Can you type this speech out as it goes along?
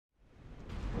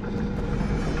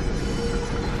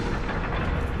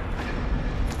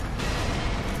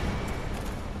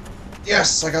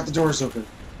Yes, I got the doors open.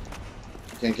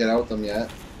 Can't get out them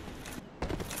yet.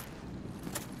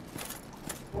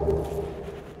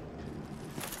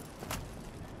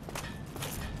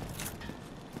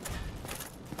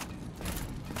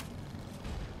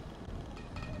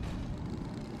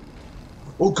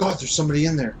 Oh god, there's somebody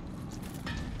in there.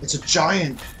 It's a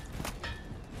giant.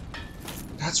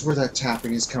 That's where that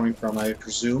tapping is coming from, I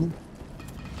presume.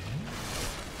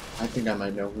 I think I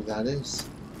might know who that is.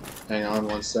 Hang on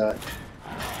one sec.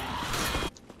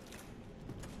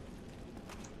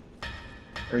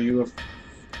 Are you a...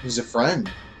 He's a friend.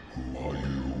 Who are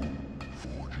you?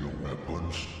 Forge your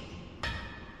weapons?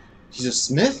 He's a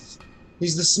smith?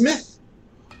 He's the smith!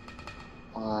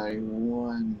 I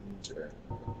wonder...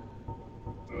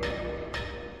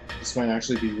 This might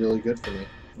actually be really good for me.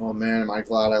 Oh man, am I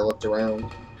glad I looked around.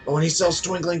 Oh, and he sells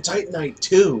Twinkling Titanite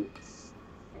too!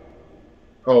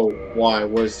 Oh, why?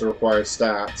 What is the required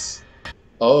stats?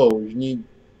 Oh, you need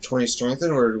 20 strength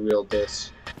in order to wield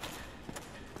this.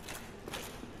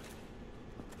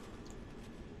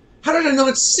 How did I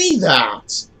not see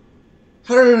that?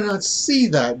 How did I not see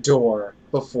that door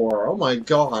before? Oh my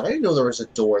god, I didn't know there was a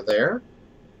door there.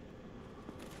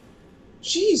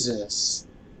 Jesus.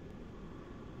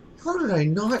 How did I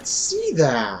not see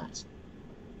that?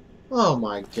 Oh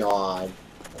my god.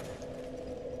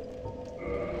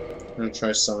 I'm gonna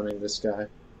try summoning this guy.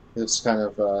 It's kind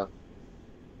of,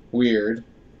 weird,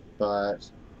 but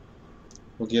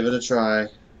we'll give it a try.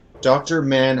 Dr.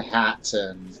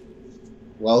 Manhattan.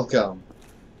 Welcome.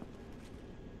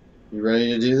 You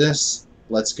ready to do this?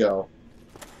 Let's go.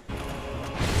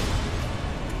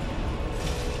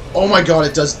 Oh my god,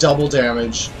 it does double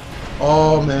damage.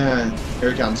 Oh man. Here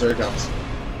it comes, here it comes.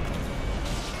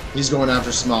 He's going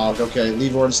after Smog. Okay,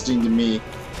 leave Ornstein to me.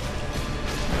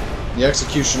 The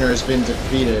Executioner has been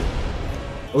defeated.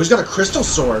 Oh, he's got a crystal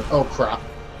sword. Oh crap.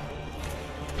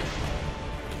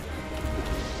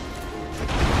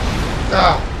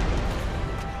 Ah!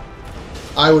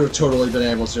 I would have totally been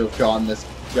able to have gotten this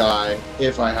guy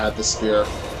if I had the spear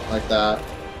like that.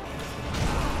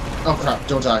 Oh crap,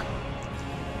 don't die.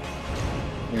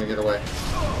 I'm gonna get away.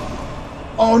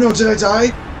 Oh no, did I die?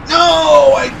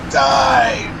 No, I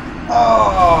died!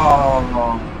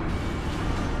 Oh!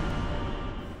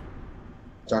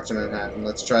 Dr. Manhattan,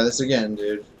 let's try this again,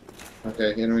 dude.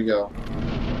 Okay, here we go.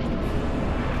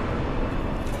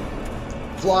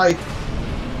 Fly!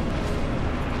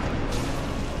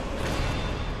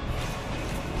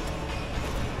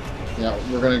 Yeah,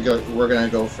 we're gonna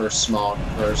go for Smog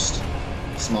first.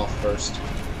 Smog first.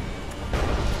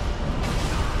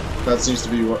 That seems to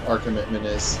be what our commitment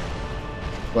is.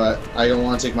 But I don't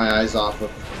want to take my eyes off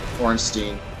of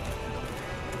Ornstein.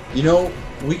 You know,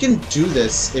 we can do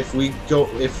this if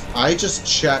I just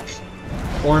check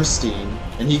Ornstein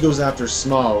and he goes after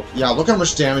Smog. Yeah, look how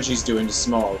much damage he's doing to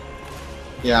Smog.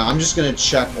 Yeah, I'm just gonna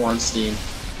check Ornstein.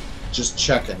 Just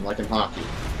check him, like in hockey.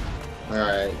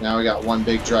 Alright, now we got one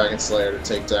big Dragon Slayer to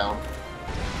take down.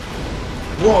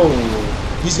 Whoa!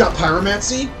 He's got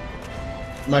Pyromancy?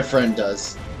 My friend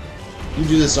does. You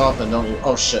do this often, don't you?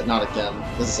 Oh shit, not again.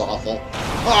 This is awful.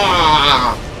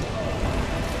 Ah!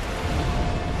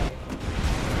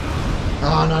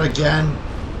 Oh, not again.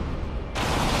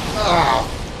 Ah!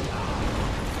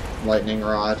 Lightning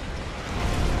Rod.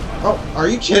 Oh, are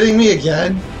you kidding me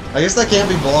again? I guess that can't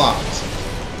be blocked.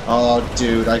 Oh,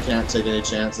 dude, I can't take any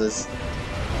chances.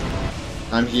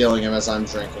 I'm healing him as I'm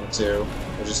drinking, too,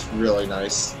 which is really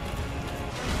nice.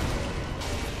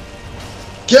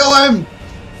 Kill him!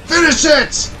 Finish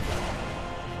it!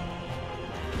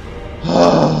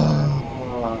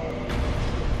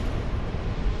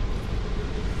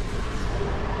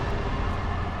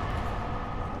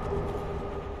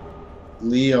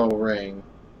 Leo Ring.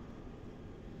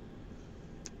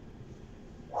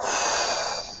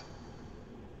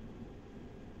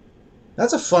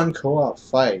 That's a fun co-op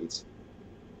fight.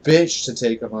 Bitch to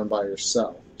take him on by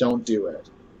yourself. Don't do it.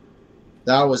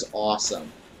 That was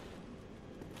awesome.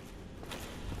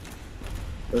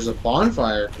 There's a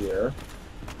bonfire here.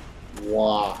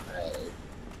 Why?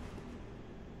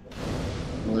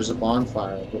 Well, there's a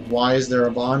bonfire, but why is there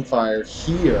a bonfire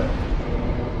here?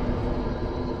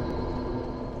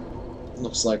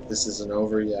 Looks like this isn't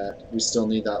over yet. We still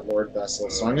need that Lord Vessel,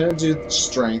 so I'm gonna do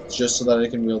strength just so that I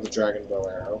can wield the Dragon Bow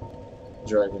arrow.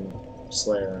 Dragon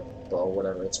Slayer bow,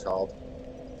 whatever it's called.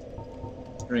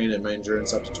 I'm gonna get my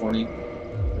endurance up to 20,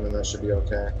 and then that should be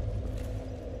okay.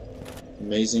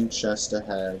 Amazing chest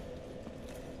ahead.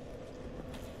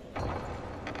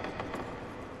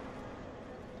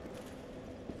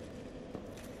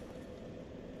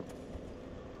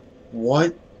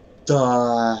 What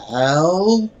the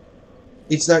hell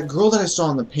It's that girl that I saw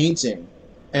in the painting.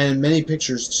 And many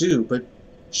pictures too, but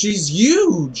she's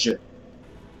huge!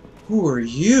 Who are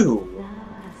you? Thou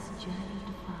hast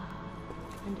journeyed far,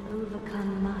 and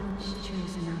overcome much,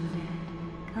 chosen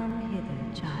undead. Come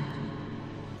hither, child.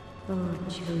 O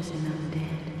chosen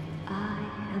undead, I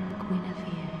am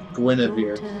Guinevere.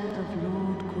 Guinevere. Daughter of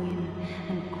Lord Gwyn,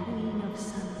 and Queen of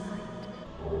Sunlight.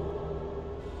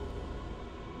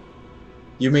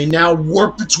 You may now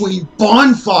warp between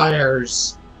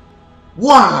bonfires!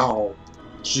 Wow!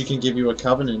 She can give you a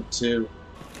covenant too.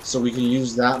 So we can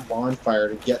use that bonfire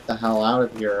to get the hell out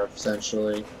of here,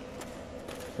 essentially.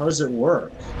 How does it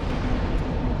work?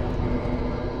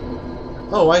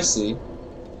 Oh, I see.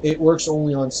 It works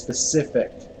only on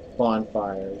specific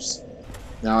bonfires.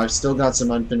 Now, I've still got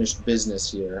some unfinished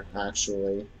business here,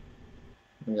 actually.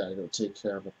 I gotta go take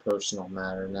care of a personal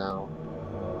matter now.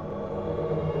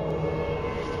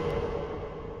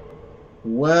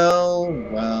 Well,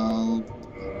 well...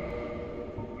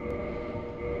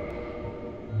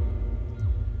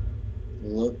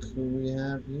 Look who we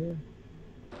have here.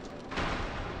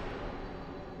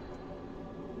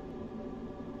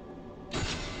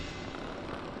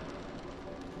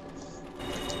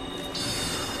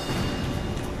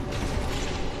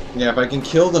 Yeah, if I can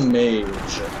kill the mage.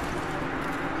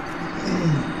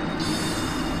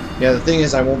 Yeah, the thing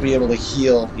is I won't be able to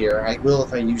heal here. I will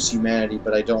if I use humanity,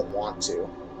 but I don't want to.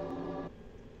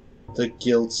 The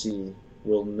guilty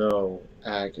will know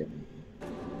agony.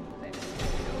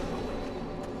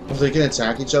 Oh, they can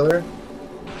attack each other?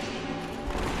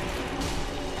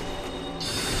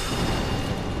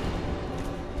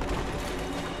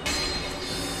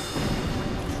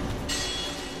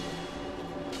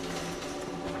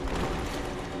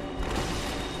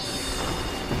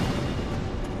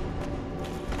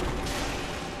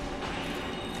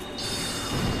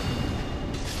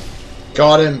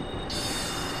 Got him!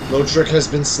 Lotrick has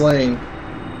been slain.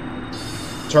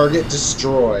 Target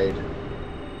destroyed.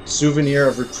 Souvenir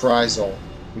of reprisal.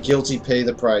 The guilty pay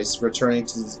the price, returning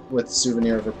with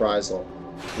souvenir of reprisal.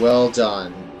 Well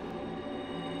done.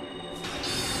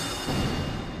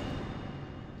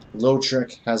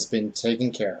 Lotrick has been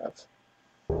taken care of.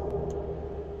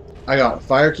 I got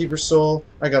Firekeeper's Soul,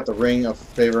 I got the Ring of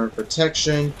Favor and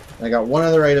Protection, and I got one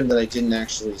other item that I didn't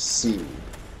actually see.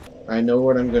 I know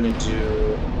what I'm going to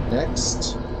do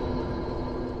next.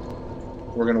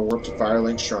 We're going to warp to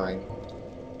Firelink Shrine.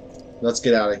 Let's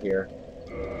get out of here.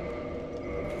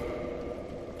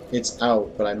 It's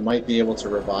out, but I might be able to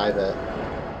revive it.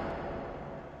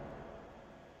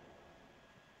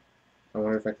 I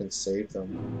wonder if I can save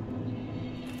them.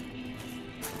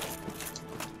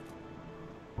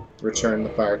 Return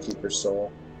the Firekeeper's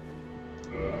Soul.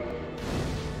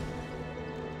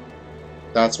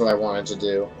 That's what I wanted to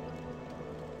do.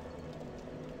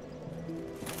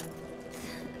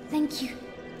 Thank you.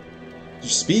 You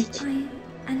speak? I'm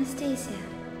Anastasia,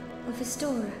 of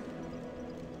Astora.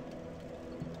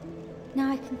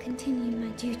 Now I can continue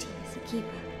my duty as a keeper.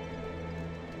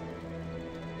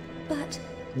 But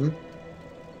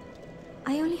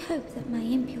I only hope that my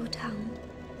impure tongue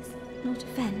does not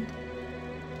offend.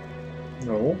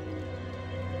 No.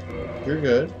 You're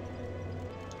good.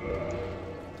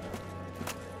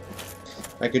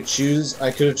 I could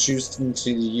have chosen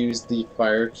to use the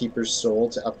Firekeeper's Soul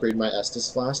to upgrade my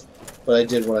Estus Flask, but I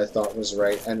did what I thought was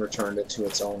right and returned it to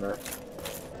its owner.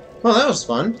 Well, that was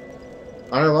fun.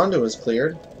 Anor Londo is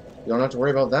cleared. You don't have to worry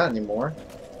about that anymore.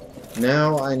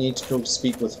 Now I need to go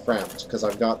speak with Frampt, because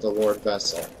I've got the Lord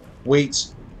Vessel. Wait!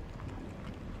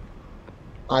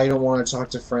 I don't want to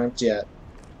talk to Frampt yet.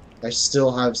 I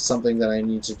still have something that I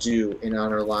need to do in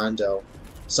Anor Londo.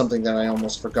 Something that I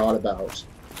almost forgot about.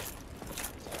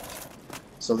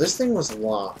 So this thing was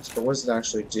locked, but what does it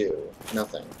actually do?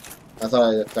 Nothing. I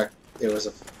thought it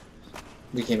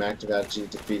became active after you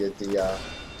defeated the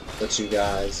two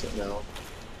guys. No,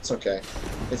 it's okay.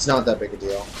 It's not that big a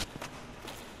deal.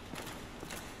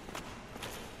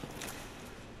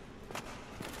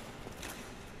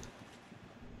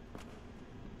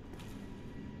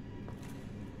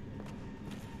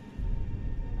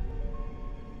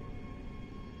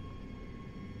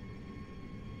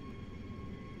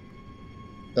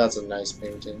 That's a nice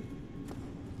painting.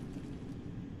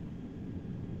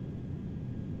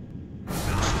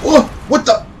 Oh! What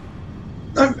the?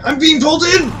 I'm being pulled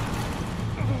in!